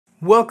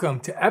Welcome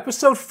to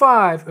episode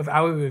 5 of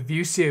our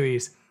review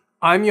series.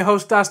 I'm your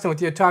host Dustin with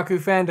the Otaku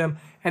Fandom,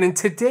 and in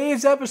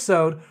today's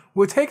episode,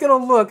 we're taking a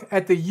look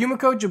at the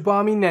Yumeko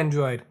Jabami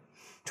Nendoroid.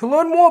 To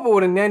learn more about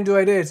what a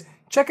Nendoroid is,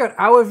 check out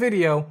our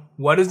video,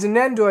 What is a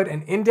Nendoroid?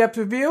 An in-depth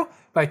review,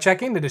 by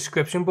checking the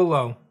description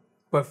below.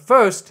 But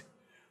first,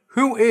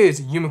 who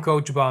is Yumeko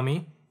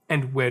Jabami,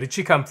 and where did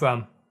she come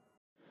from?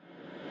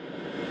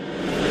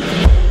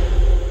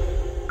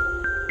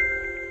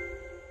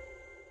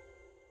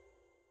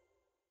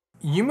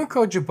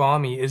 Yumeko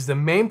Jabami is the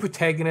main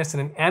protagonist in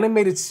an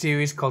animated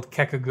series called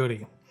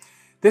Kakegurui.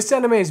 This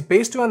anime is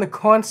based around the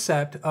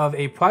concept of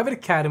a private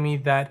academy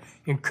that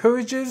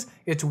encourages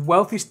its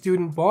wealthy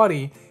student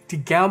body to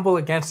gamble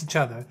against each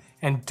other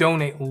and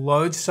donate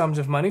large sums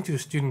of money to the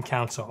student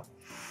council.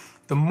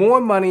 The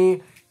more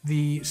money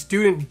the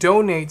student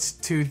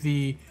donates to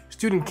the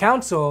student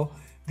council,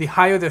 the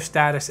higher their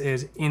status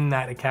is in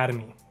that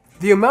academy.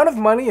 The amount of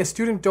money a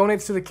student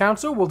donates to the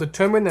council will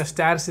determine their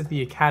status at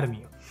the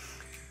academy.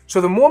 So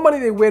the more money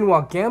they win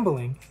while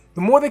gambling, the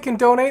more they can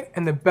donate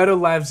and the better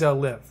lives they'll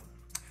live.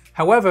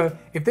 However,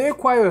 if they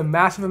acquire a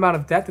massive amount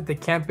of debt that they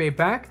can't pay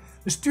back,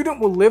 the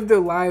student will live their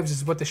lives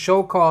as what the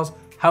show calls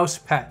house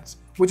pets,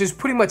 which is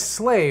pretty much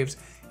slaves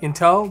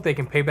until they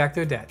can pay back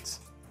their debts.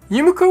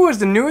 Yumeko is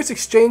the newest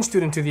exchange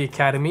student to the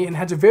academy and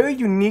has a very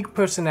unique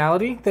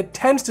personality that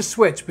tends to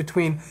switch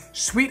between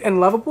sweet and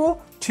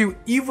lovable to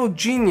evil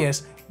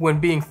genius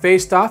when being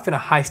faced off in a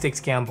high-stakes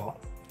gamble.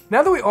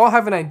 Now that we all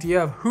have an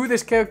idea of who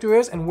this character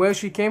is and where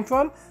she came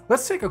from,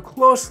 let's take a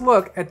close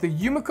look at the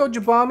Yumeko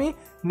Jabami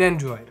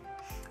Nendoroid.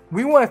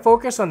 We want to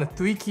focus on the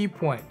 3 key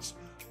points: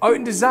 art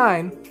and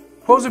design,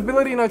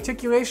 posability and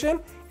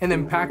articulation, and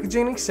then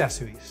packaging and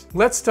accessories.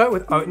 Let's start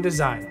with art and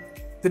design.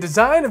 The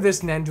design of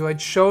this Nendoroid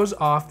shows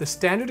off the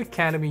standard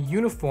academy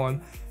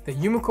uniform that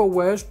Yumeko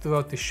wears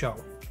throughout the show.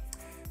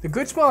 The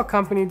Good Smile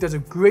Company does a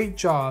great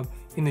job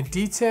in the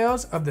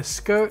details of the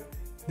skirt,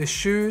 the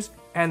shoes,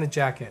 and the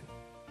jacket.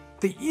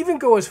 They even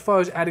go as far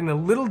as adding the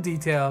little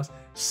details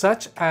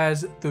such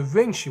as the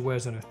ring she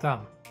wears on her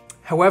thumb.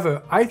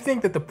 However, I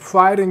think that the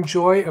pride and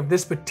joy of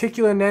this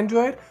particular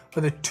Nendoroid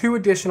are the 2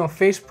 additional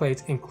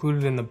faceplates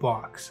included in the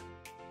box.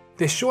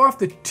 They show off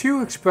the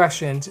 2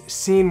 expressions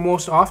seen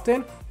most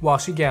often while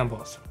she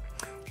gambles.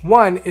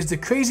 One is the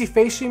crazy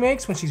face she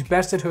makes when she's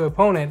bested her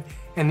opponent,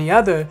 and the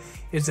other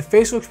is the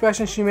facial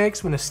expression she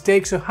makes when the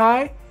stakes are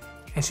high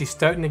and she's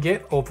starting to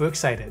get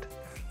overexcited.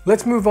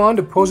 Let's move on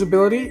to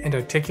posability and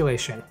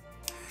articulation.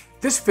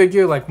 This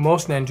figure, like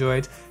most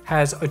Nendoroids,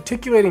 has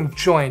articulating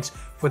joints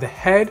for the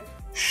head,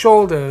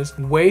 shoulders,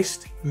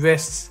 waist,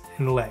 wrists,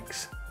 and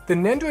legs. The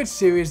Nendoroid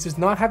series does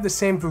not have the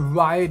same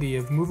variety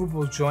of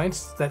movable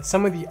joints that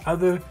some of the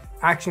other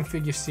action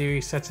figure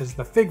series such as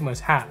the Figmas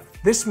have.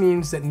 This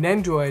means that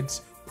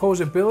Nendoroid's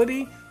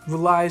posability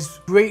relies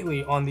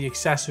greatly on the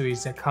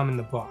accessories that come in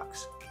the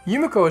box.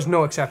 Yumeko is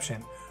no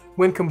exception.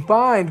 When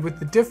combined with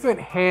the different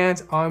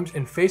hands, arms,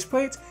 and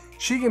faceplates,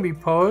 she can be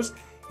posed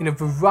in a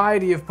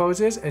variety of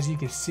poses, as you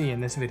can see in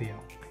this video.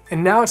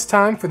 And now it's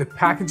time for the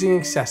packaging and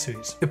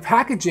accessories. The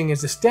packaging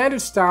is the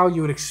standard style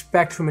you would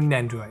expect from a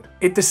Nendoroid.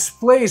 It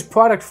displays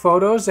product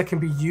photos that can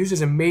be used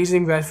as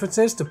amazing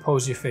references to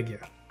pose your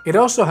figure. It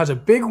also has a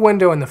big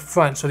window in the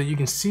front so that you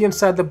can see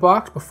inside the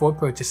box before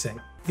purchasing.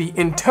 The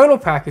internal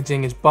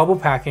packaging is bubble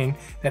packing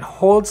that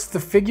holds the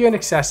figure and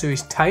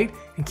accessories tight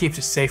and keeps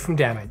it safe from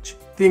damage.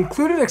 The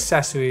included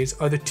accessories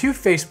are the 2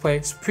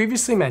 faceplates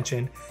previously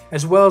mentioned,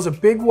 as well as a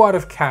big wad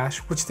of cash,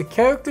 which the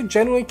character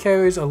generally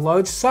carries a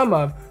large sum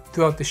of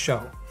throughout the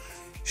show.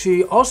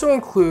 She also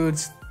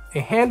includes a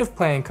hand of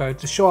playing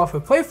cards to show off her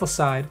playful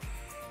side,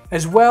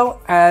 as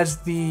well as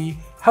the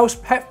house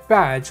pet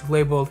badge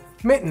labeled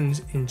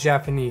Mittens in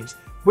Japanese,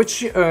 which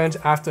she earns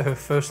after her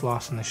first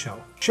loss in the show.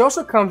 She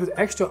also comes with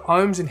extra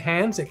arms and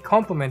hands that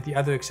complement the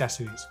other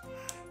accessories,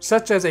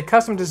 such as a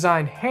custom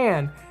designed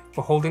hand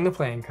for holding the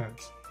playing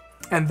cards.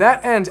 And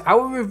that ends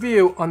our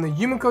review on the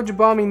Yumeko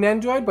Jabami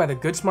Nendoroid by the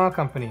Good Smile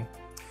Company.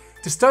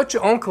 To start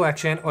your own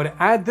collection or to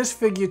add this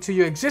figure to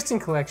your existing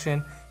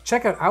collection,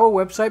 check out our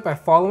website by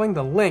following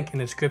the link in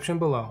the description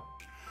below.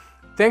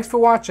 Thanks for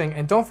watching,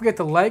 and don't forget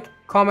to like,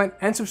 comment,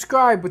 and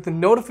subscribe with the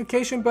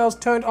notification bells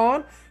turned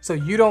on so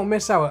you don't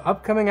miss our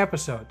upcoming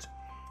episodes.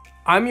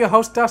 I'm your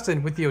host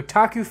Dustin with the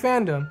Otaku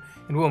Fandom,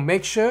 and we'll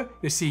make sure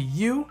to see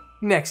you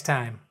next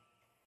time.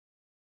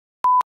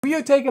 We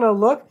are taking a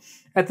look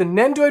at the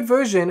Nendoroid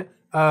version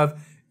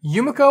of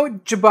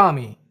Yumeko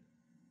Jabami.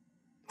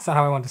 That's not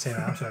how I want to say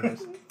that, I'm sorry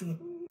guys.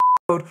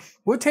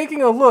 We're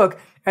taking a look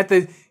at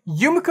the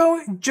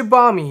Yumeko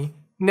Jabami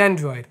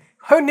Nendoroid.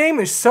 Her name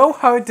is so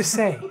hard to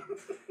say.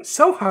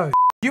 So hard.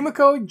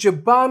 Yumeko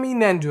Jabami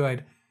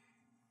Nendoroid.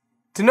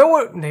 To know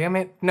what... Damn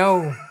it,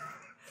 no.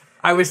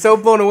 I was so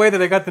blown away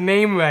that I got the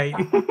name right.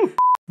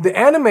 The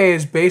anime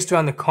is based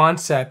around the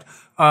concept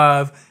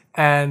of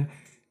an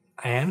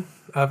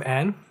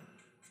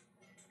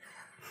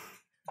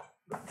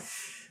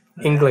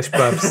English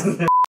bubs.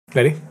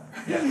 Ready?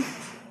 Yeah.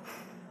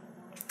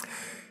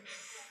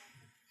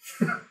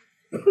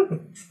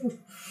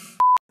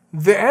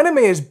 The anime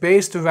is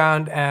based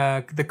around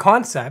the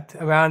concept,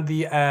 around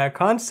the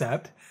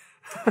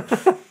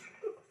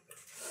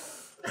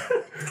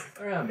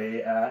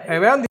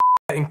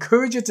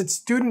encourages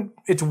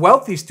its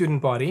wealthy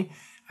student body.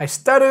 I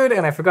stuttered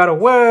and I forgot a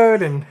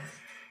word and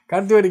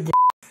gotta do it again.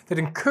 That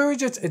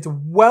encourages its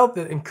wealth.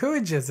 That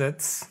encourages.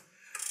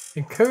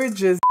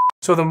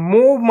 So the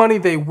more money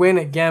they win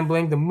at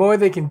gambling, the more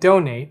they can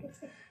donate.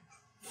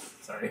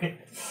 Sorry.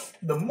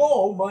 The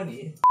more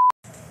money.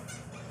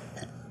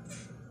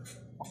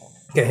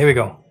 Okay, here we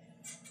go.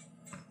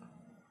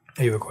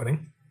 Are you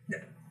recording?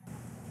 Yeah.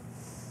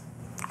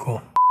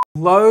 Cool.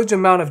 Large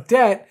amount of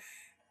debt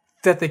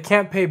that they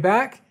can't pay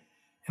back,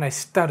 and I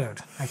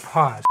stuttered. I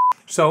paused.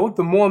 So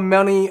the more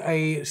money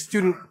a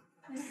student,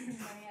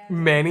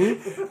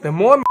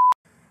 the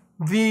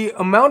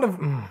amount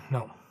of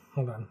no,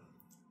 hold on.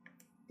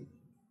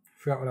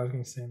 Forgot what I was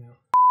going to say now.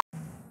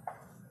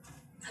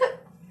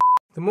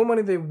 The more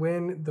money they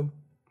win, the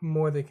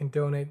more they can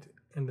donate,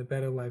 and the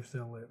better lives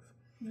they'll live.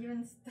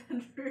 Even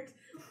stuttered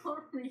while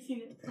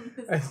reading it from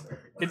this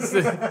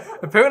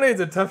Apparently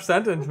it's a tough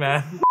sentence,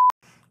 man.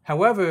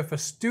 However, if a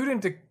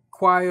student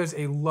acquires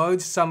a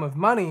large sum of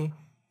money,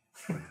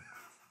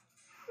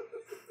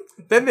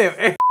 then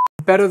they're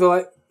better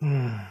the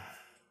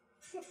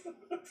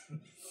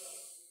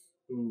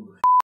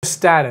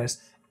status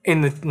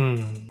in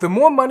the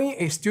more money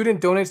a student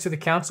donates to the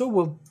council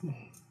will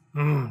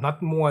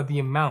not more, the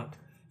amount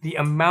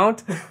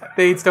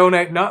they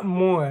donate, not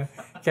more.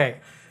 Okay,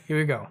 here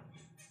we go.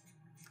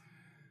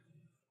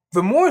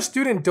 The more a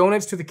student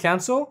donates to the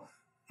council,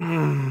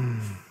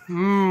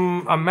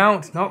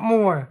 amount, not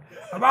more,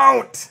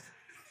 amount.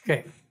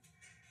 Okay.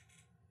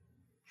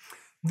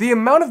 The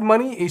amount of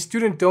money a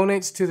student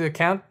donates to the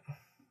account.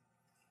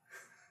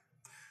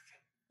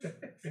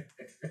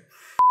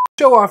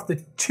 Show off the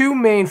two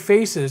main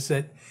faces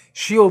that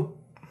she'll.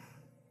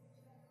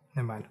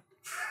 Never mind.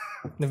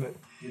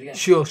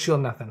 She'll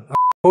nothing.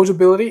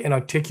 Composability and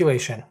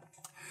articulation.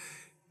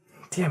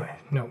 Damn it.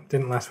 No,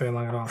 didn't last very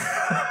long at all.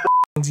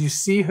 You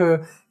see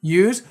her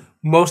use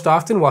most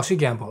often while she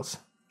gambles.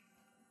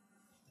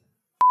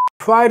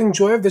 Pride and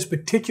joy of this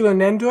particular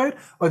Nendoroid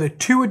are the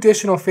two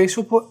additional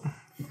facial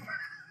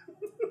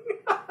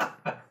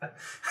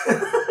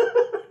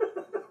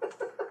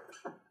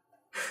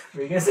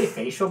Were you gonna say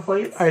facial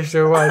plates? I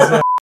sure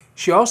was.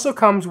 She also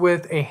comes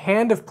with a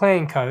hand of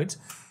playing cards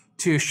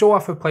to show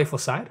off her playful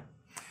side.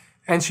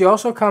 And she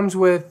also comes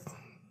with...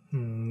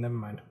 never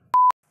mind.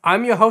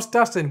 I'm your host,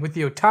 Dustin, with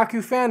the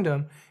Otaku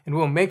Fandom, and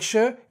we'll make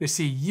sure to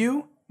see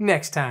you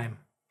next time.